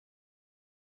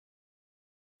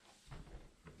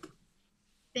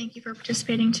Thank you for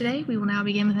participating today. We will now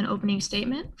begin with an opening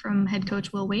statement from head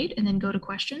coach Will Wade and then go to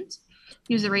questions.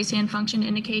 Use the raise hand function to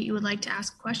indicate you would like to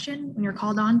ask a question. When you're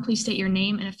called on, please state your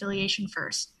name and affiliation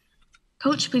first.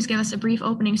 Coach, please give us a brief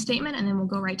opening statement and then we'll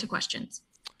go right to questions.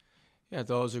 Yeah, I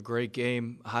thought it was a great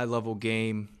game, high-level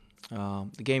game.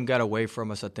 The game got away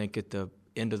from us, I think, at the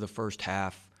end of the first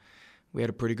half. We had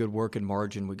a pretty good working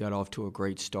margin. We got off to a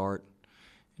great start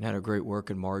and had a great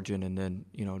working margin, and then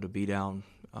to be down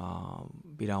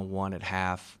one at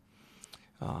half.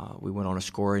 We went on a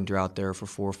scoring drought there for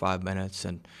 4 or 5 minutes,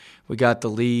 and we got the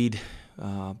lead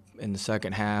in the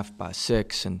second half by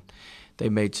 6, and they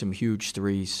made some huge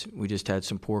threes. We just had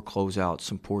some poor closeouts,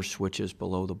 some poor switches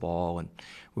below the ball, and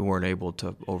we weren't able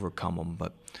to overcome them.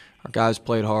 But our guys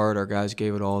played hard. Our guys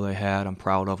gave it all they had. I'm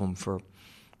proud of them for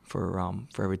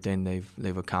everything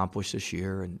they've accomplished this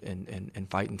year and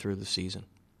fighting through the season.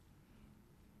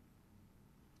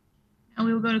 Now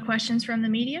we will go to questions from the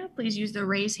media. Please use the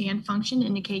raise hand function to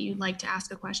indicate you'd like to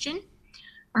ask a question.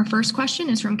 Our first question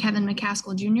is from Kevin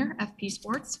McCaskill Jr., FP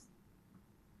Sports.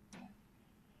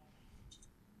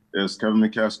 Yes, Kevin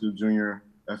McCaskill Jr.,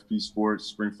 FP Sports,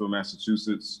 Springfield,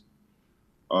 Massachusetts.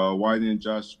 Why didn't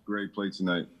Josh Gray play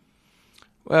tonight?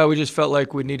 Well, we just felt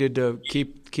like we needed to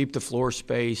keep the floor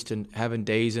spaced, and having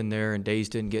Days in there, and Days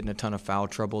didn't get in a ton of foul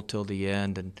trouble till the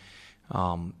end.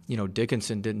 And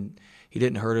Dickinson didn't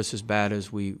hurt us as bad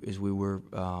as we were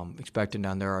expecting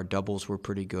down there. Our doubles were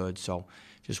pretty good, so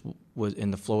just was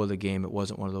in the flow of the game. It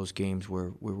wasn't one of those games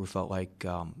where we felt like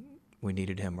we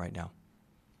needed him right now.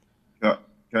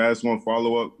 Can I ask one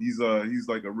follow-up? He's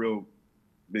like a real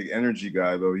big energy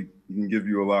guy, though. He can give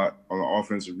you a lot on the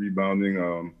offensive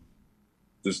rebounding.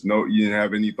 Just note you didn't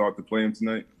have any thought to play him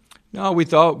tonight? No, we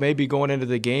thought maybe going into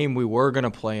the game we were going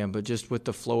to play him, but just with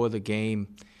the flow of the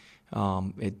game,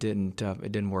 it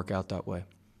didn't work out that way.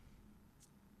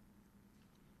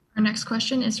 Our next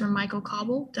question is from Michael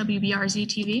Cobble, WBRZ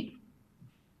TV.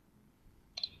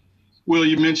 Will,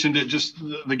 you mentioned it, just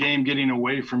the game getting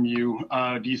away from you.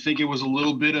 Do you think it was a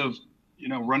little bit of,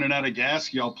 running out of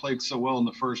gas? Y'all played so well in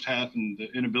the first half, and the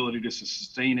inability to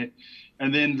sustain it.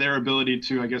 And then their ability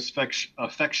to, I guess,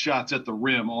 affect shots at the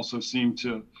rim also seemed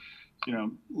to,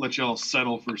 let y'all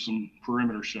settle for some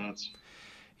perimeter shots.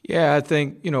 Yeah, I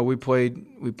think we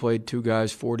played two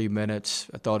guys 40 minutes.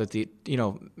 I thought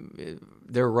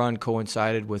their run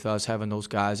coincided with us having those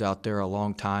guys out there a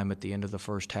long time at the end of the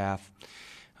first half,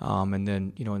 and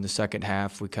then in the second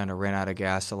half we kind of ran out of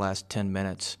gas the last 10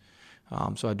 minutes.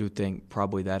 So I do think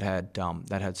probably that had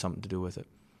something to do with it.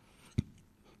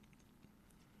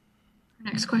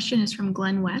 Next question is from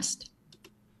Glenn West.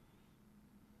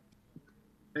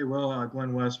 Hey, Will,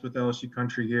 Glenn West with LSU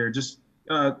Country here. Just,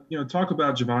 talk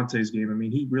about Javante's game. I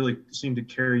mean, he really seemed to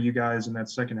carry you guys in that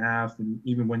second half. And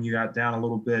even when you got down a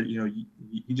little bit,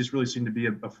 he just really seemed to be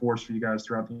a force for you guys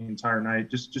throughout the entire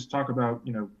night. Just talk about,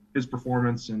 his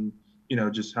performance and,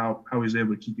 just how he was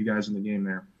able to keep you guys in the game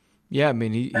there. Yeah, I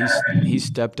mean, he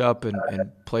stepped up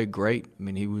and played great. I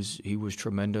mean, he was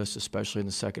tremendous, especially in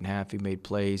the second half. He made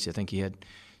plays. I think he had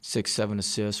 6-7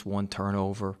 assists, 1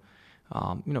 turnover.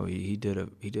 He did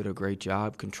a great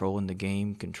job controlling the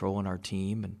game, controlling our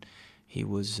team, and he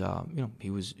was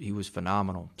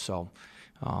phenomenal. So,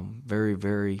 very,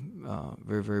 very,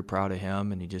 very, very proud of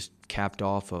him, and he just capped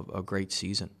off a great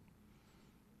season.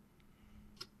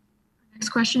 Next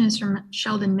question is from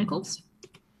Sheldon Nichols.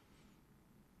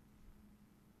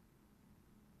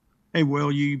 Hey,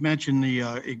 Will, you mentioned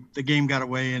the game got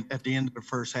away at the end of the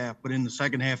first half, but in the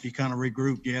second half you kind of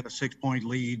regrouped. You had a 6-point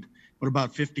lead. What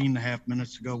about 15 and a half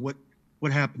minutes to go?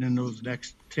 What happened in those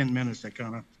next 10 minutes that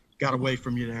kind of got away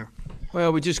from you there?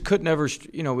 Well, we just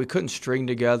we couldn't string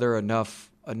together enough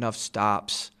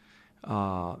stops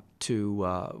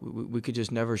we could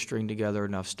just never string together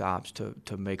enough stops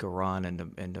to make a run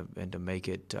and to make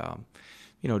it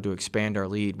to expand our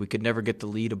lead. We could never get the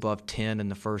lead above 10 in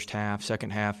the first half.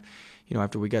 Second half,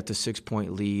 after we got the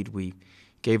 6-point lead, we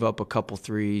gave up a couple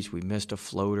threes. We missed a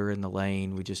floater in the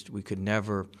lane. We could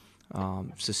never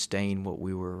sustain what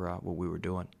we were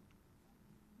doing.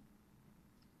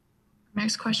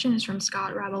 Next question is from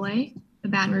Scott Rabelais, the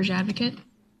Baton Rouge Advocate.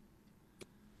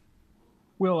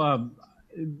 Well,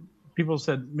 people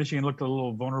said Michigan looked a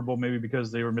little vulnerable, maybe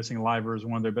because they were missing Livers,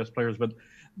 one of their best players, but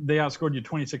they outscored you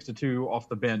 26-2 off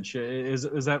the bench. Is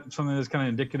that something that's kind of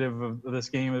indicative of this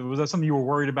game? Was that something you were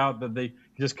worried about, that they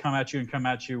just come at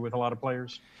you with a lot of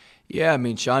players? Yeah, I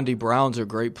mean, Shondy Brown's a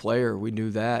great player. We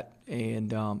knew that. And,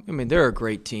 they're a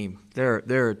great team.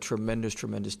 They're a tremendous,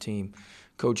 tremendous team.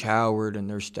 Coach Howard and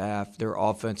their staff, their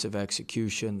offensive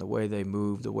execution, the way they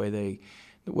move, the way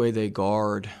the way they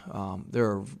guard.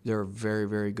 They're a very,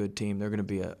 very good team. They're going to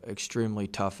be an extremely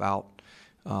tough out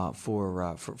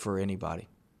for anybody.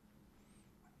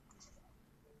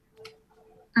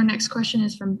 Our next question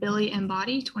is from Billy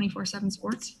Embody, 24/7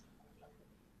 Sports.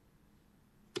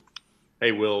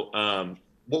 Hey, Will,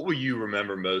 what will you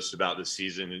remember most about this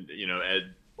season? You know,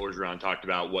 Ed Orgeron talked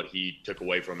about what he took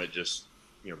away from it, just,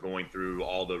 you know, going through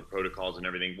all the protocols and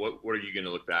everything. What are you going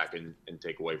to look back and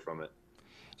take away from it?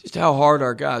 Just how hard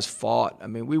our guys fought. I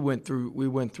mean, we went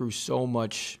through so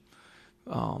much,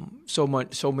 so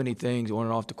many things on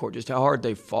and off the court. Just how hard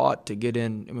they fought to get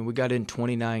in. I mean, we got in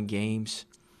 29 games.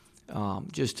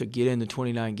 Just to get into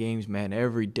 29 games, man,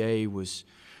 every day was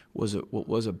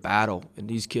a battle, and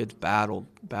these kids battled,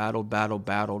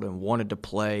 and wanted to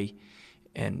play,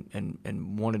 and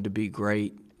wanted to be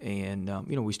great. And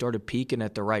you know, we started peaking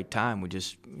at the right time. We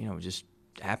just, you know, it just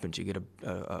happens. You get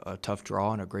a tough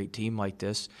draw and a great team like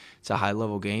this. It's a high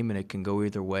level game, and it can go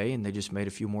either way. And they just made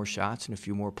a few more shots and a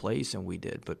few more plays than we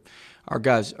did. But our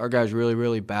guys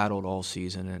really battled all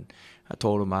season, and I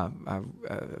told them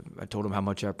I told them how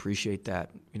much I appreciate that,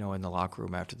 you know, in the locker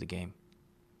room after the game.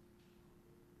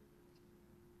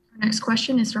 Our next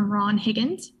question is from Ron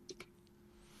Higgins.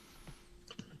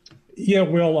 Yeah,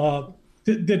 well,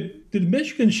 did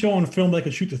Michigan show on film they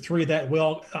could shoot the three that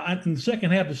well? In the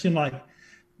second half, it seemed like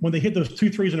when they hit those 2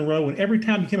 threes in a row, and every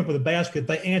time you came up with a basket,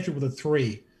 they answered with a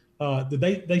three. Did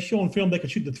they show on film they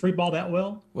could shoot the three ball that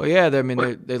well? Well, yeah, I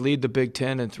mean, they lead the Big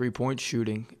Ten in three-point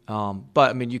shooting. But,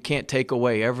 I mean, you can't take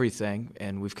away everything,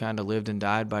 and we've kind of lived and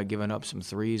died by giving up some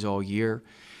threes all year.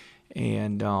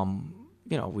 And,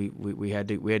 you know, we had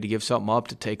to give something up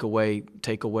to take away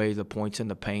the points in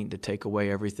the paint, to take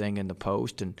away everything in the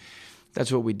post, and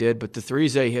that's what we did. But the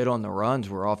threes they hit on the runs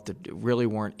were really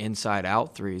weren't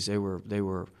inside-out threes. They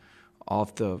were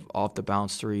off the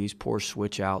bounce threes, poor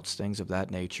switch outs, things of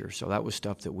that nature. So that was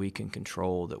stuff that we can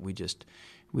control that we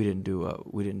didn't do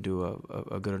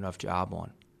a good enough job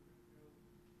on.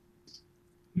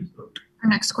 Our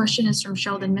next question is from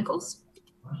Sheldon Nichols.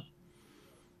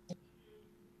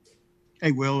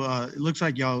 Hey, Will, it looks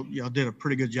like y'all did a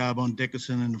pretty good job on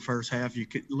Dickinson in the first half.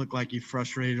 Looked like you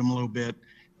frustrated him a little bit.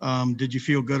 Did you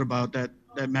feel good about that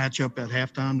matchup at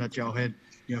halftime, that y'all had,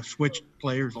 you know, switched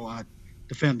players a lot,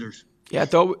 defenders? Yeah, I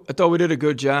thought we did a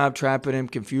good job trapping him,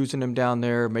 confusing him down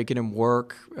there, making him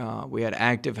work. We had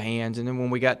active hands, and then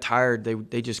when we got tired,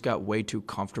 they just got way too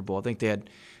comfortable. I think they had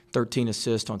 13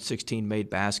 assists on 16 made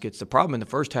baskets. The problem in the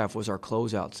first half was our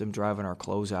closeouts, them driving our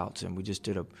closeouts, and we just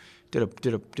did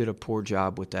a poor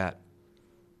job with that.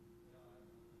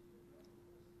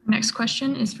 Next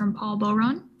question is from Paul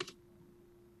Boron.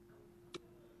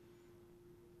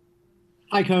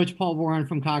 Hi, Coach. Paul Boron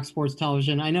from Cox Sports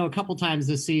Television. I know a couple times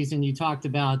this season you talked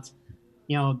about,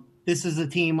 you know, this is a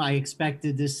team I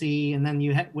expected to see, and then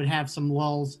you would have some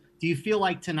lulls. Do you feel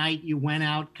like tonight you went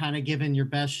out kind of giving your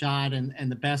best shot and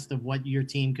the best of what your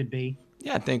team could be?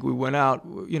 Yeah, I think we went out,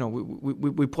 you know,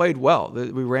 we played well.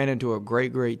 We ran into a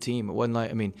great team. It wasn't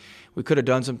like, I mean, we could have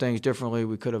done some things differently.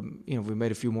 We could have, you know, we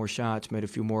made a few more shots,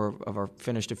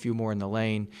 finished a few more in the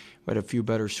lane, we had a few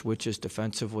better switches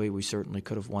defensively. We certainly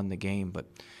could have won the game, but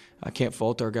I can't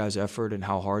fault our guys' effort and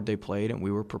how hard they played, and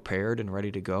we were prepared and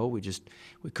ready to go. We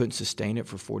couldn't sustain it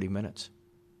for 40 minutes.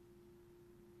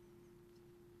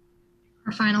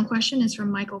 Our final question is from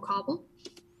Michael Cobble.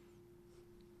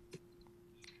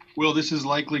 Well, this is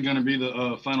likely going to be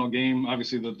the final game,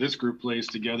 obviously, that this group plays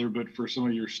together. But for some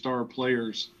of your star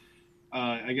players,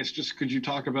 I guess just could you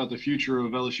talk about the future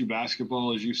of LSU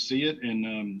basketball as you see it,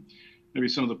 and maybe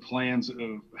some of the plans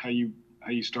of how you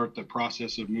start the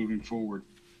process of moving forward?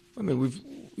 I mean,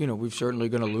 we've certainly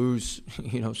going to lose,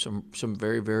 you know, some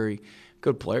very, very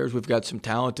good players. We've got some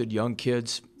talented young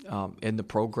kids in the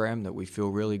program that we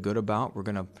feel really good about. We're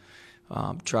going to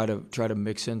try to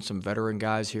mix in some veteran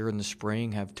guys here in the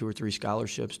spring, have 2 or 3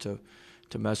 scholarships to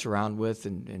mess around with,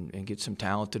 and get some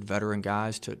talented veteran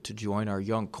guys to join our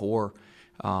young core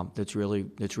that's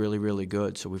really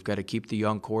good. So we've got to keep the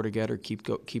young core together,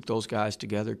 keep those guys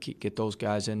together, get those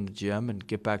guys in the gym and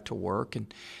get back to work,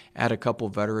 and add a couple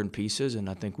veteran pieces, and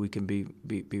I think we can be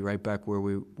right back where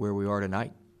we are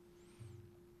tonight.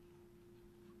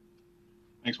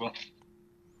 Thanks, Will. All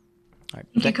right.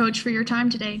 Thank you, Coach, for your time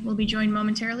today. We'll be joined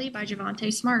momentarily by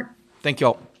Javonte Smart. Thank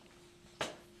y'all.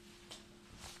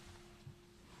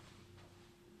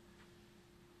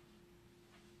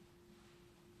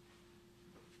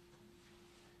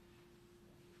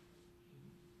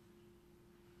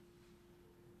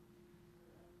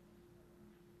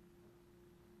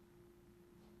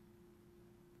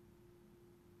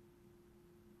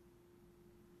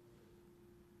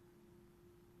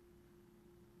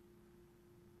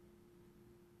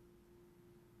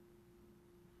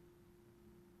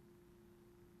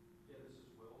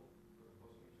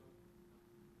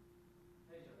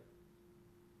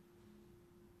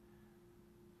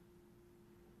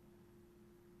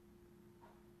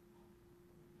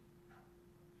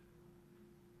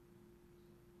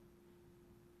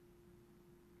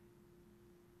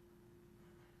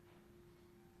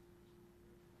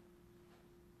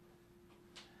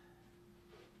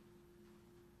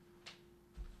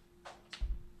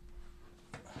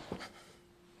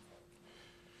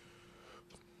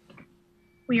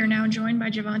 We are now joined by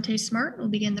Javante Smart. We'll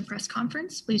begin the press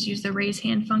conference. Please use the raise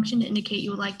hand function to indicate you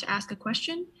would like to ask a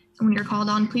question. And when you're called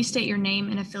on, please state your name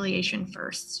and affiliation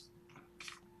first.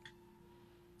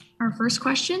 Our first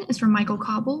question is from Michael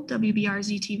Cobble,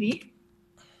 WBRZ-TV.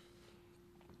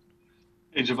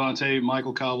 Hey, Javante,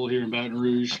 Michael Cobble here in Baton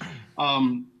Rouge.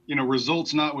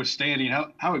 Results notwithstanding,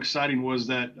 how exciting was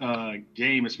that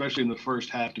game, especially in the first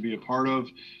half, to be a part of?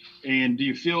 And do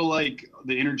you feel like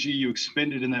the energy you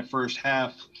expended in that first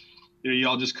half,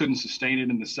 y'all just couldn't sustain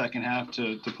it in the second half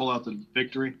to pull out the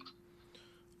victory?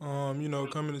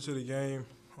 Coming into the game,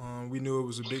 we knew it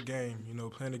was a big game.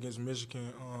 Playing against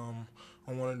Michigan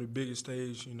on one of the biggest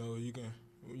stages,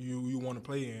 you want to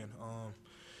play in.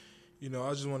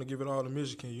 I just want to give it all to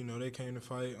Michigan. They came to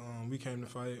fight. We came to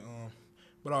fight.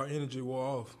 But our energy wore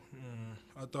off.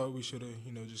 I thought we should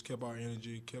have, just kept our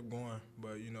energy, kept going.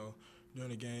 But,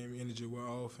 during the game, energy wore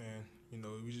off, and,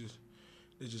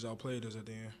 they just outplayed us at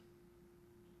the end.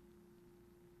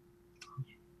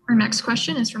 Our next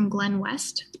question is from Glenn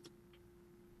West.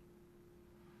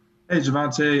 Hey,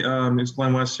 Javante, it's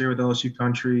Glenn West here with LSU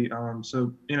Country.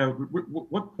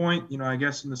 What point, I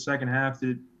guess in the second half,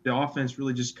 did the offense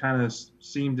really just kind of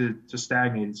seemed to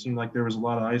stagnate? It seemed like there was a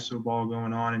lot of ISO ball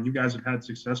going on, and you guys have had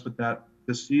success with that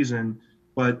this season.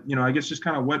 But, I guess just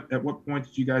kind of at what point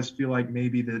did you guys feel like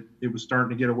maybe that it was starting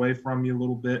to get away from you a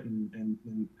little bit, and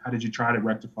how did you try to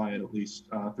rectify it at least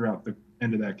throughout the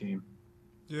end of that game?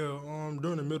 Yeah,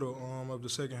 during the middle of the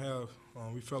second half,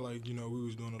 we felt like, we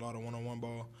was doing a lot of one-on-one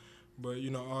ball. But,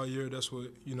 all year, that's what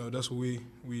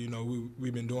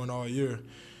we've been doing all year.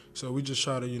 So we just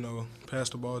try to, pass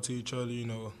the ball to each other,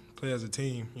 play as a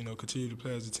team, continue to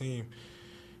play as a team,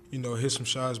 hit some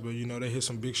shots. But, they hit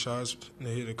some big shots.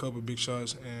 They hit a couple of big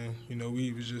shots. And,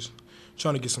 we was just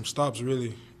trying to get some stops,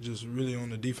 really, just really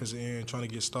on the defensive end, trying to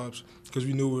get stops because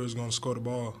we knew we was going to score the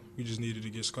ball. We just needed to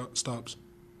get stops.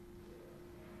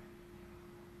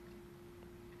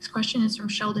 Next question is from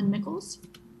Sheldon Nichols.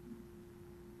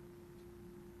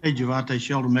 Hey, Javante,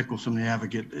 Sheldon Mickelson, the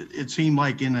Advocate. It seemed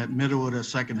like in the middle of the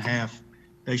second half,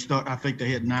 I think they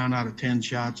hit 9 out of 10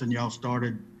 shots, and y'all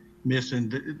started missing.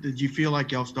 Did you feel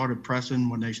like y'all started pressing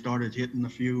when they started hitting a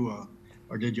few,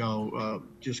 or did y'all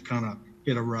just kind of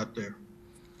hit a rut there?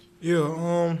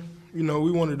 Yeah,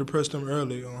 we wanted to press them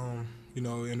early.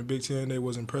 In the Big Ten, they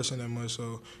wasn't pressing that much,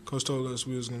 so Coach told us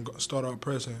we was going to start out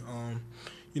pressing.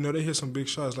 They hit some big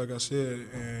shots, like I said,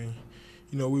 and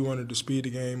we wanted to speed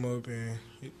the game up, and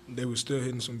they were still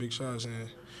hitting some big shots, and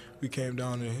we came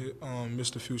down and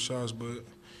missed a few shots. But,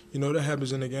 that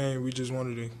happens in the game. We just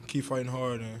wanted to keep fighting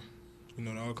hard, and,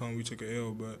 the outcome, we took an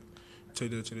L, but take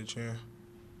that to the chin.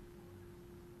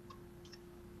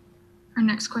 Our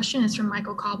next question is from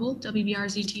Michael Cobble,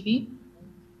 WBRZ-TV.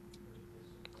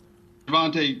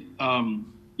 Javante,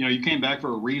 you came back for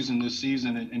a reason this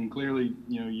season, and clearly,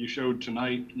 you showed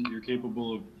tonight you're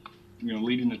capable of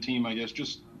leading the team, I guess.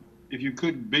 Just if you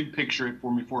could big picture it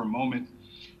for me for a moment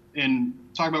and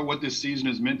talk about what this season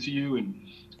has meant to you and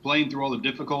playing through all the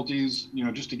difficulties,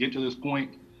 just to get to this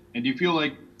point. And do you feel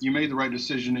like you made the right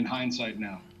decision in hindsight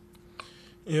now?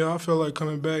 Yeah, I feel like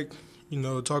coming back,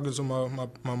 talking to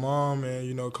my mom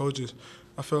and, coaches,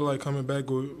 I feel like coming back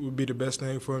would be the best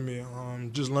thing for me.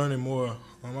 Just learning more.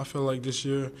 I feel like this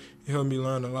year it helped me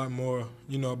learn a lot more,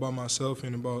 about myself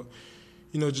and about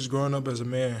just growing up as a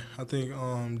man. I think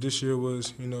this year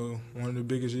was, one of the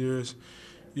biggest years,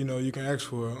 you can ask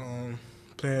for.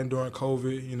 Playing during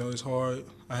COVID, it's hard.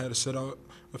 I had to sit out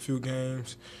a few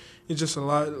games. It's just a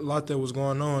lot that was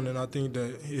going on, and I think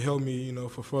that it helped me,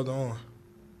 for further on.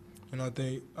 And I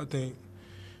think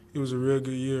it was a real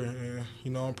good year,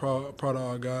 and, I'm proud of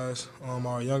our guys,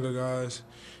 our younger guys,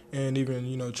 and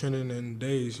even, Trenton and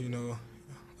Days,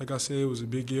 Like I said, it was a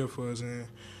big year for us, and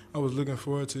I was looking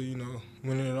forward to,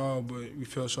 winning it all, but we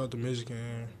fell short to Michigan.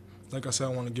 And like I said, I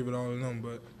want to give it all to them,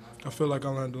 but I feel like I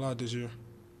learned a lot this year.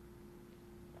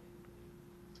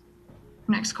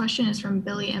 Next question is from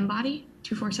Billy Embody,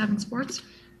 247 Sports.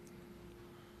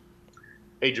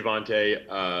 Hey,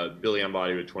 Javante, Billy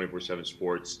Embody with 24/7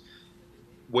 Sports.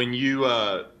 When you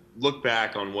look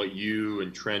back on what you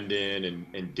and Trendon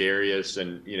and Darius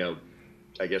and,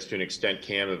 I guess to an extent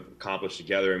Cam have accomplished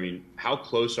together, I mean, how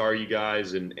close are you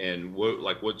guys, and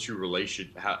what's your relation?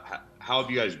 How have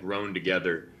you guys grown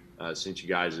together since you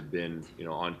guys have been,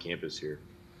 on campus here?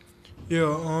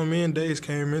 Yeah, me and Days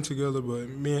came in together, but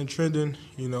me and Trendon,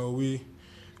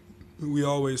 we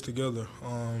always together.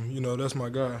 That's my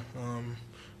guy.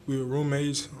 We were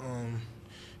roommates.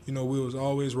 We was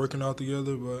always working out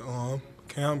together, but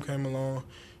Cam came along.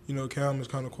 Cam was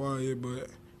kind of quiet, but,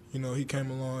 he came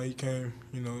along. He came,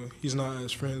 he's not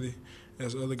as friendly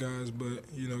as other guys, but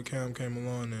Cam came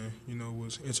along and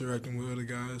was interacting with other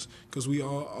guys because we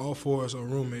all four of us are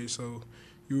roommates, so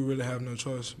you really have no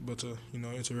choice but to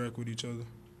interact with each other.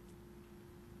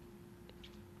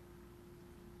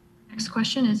 Next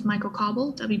question is Michael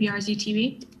Cobble, WBRZ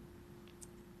TV.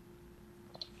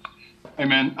 Hey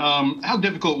man, how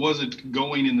difficult was it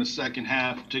going in the second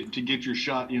half to get your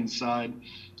shot inside?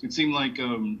 It seemed like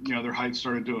their height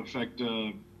started to affect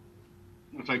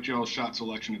y'all's shot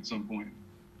selection at some point.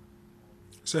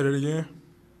 Say that again.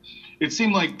 It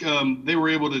seemed like they were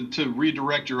able to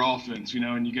redirect your offense,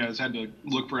 and you guys had to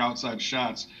look for outside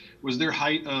shots. Was their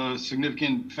height a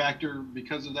significant factor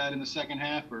because of that in the second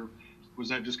half, or was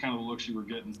that just kind of the looks you were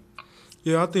getting?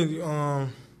 Yeah, I think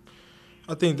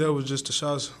that was just the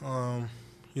shots, we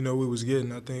was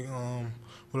getting. I think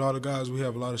with all the guys, we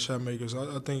have a lot of shot makers.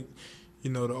 I think,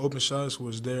 the open shots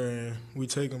was there, and we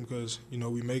take them because,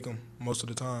 we make them most of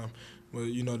the time. But,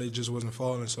 they just wasn't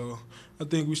falling. So I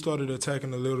think we started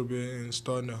attacking a little bit and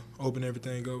starting to open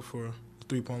everything up for the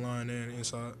three-point line and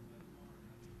inside.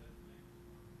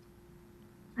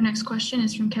 Our next question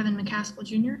is from Kevin McCaskill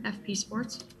Jr., FP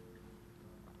Sports.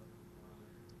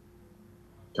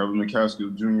 Kevin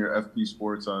McCaskill Jr., FP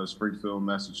Sports, Springfield,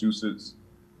 Massachusetts.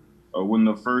 When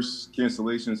the first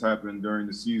cancellations happened during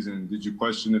the season, did you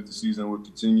question if the season would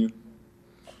continue?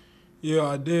 Yeah,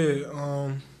 I did,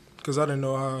 because I didn't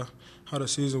know how the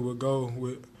season would go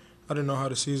with. I didn't know how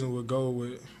the season would go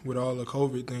with all the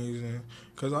COVID things, and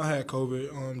because I had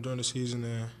COVID during the season,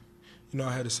 and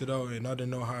I had to sit out, and I didn't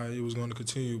know how it was going to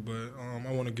continue. But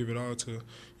I want to give it all to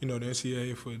the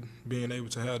NCAA for being able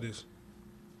to have this.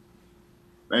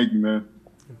 Thank you, man.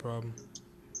 No problem.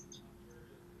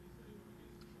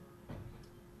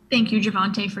 Thank you,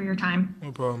 Javante, for your time.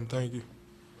 No problem. Thank you.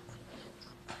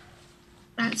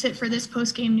 That's it for this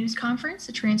post-game news conference.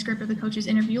 A transcript of the coach's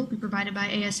interview will be provided by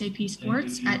ASAP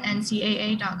Sports at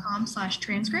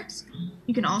ncaa.com/transcripts.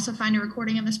 You can also find a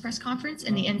recording of this press conference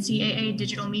in the NCAA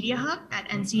Digital Media Hub at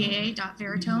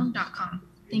ncaa.veritone.com.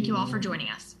 Thank you all for joining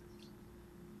us.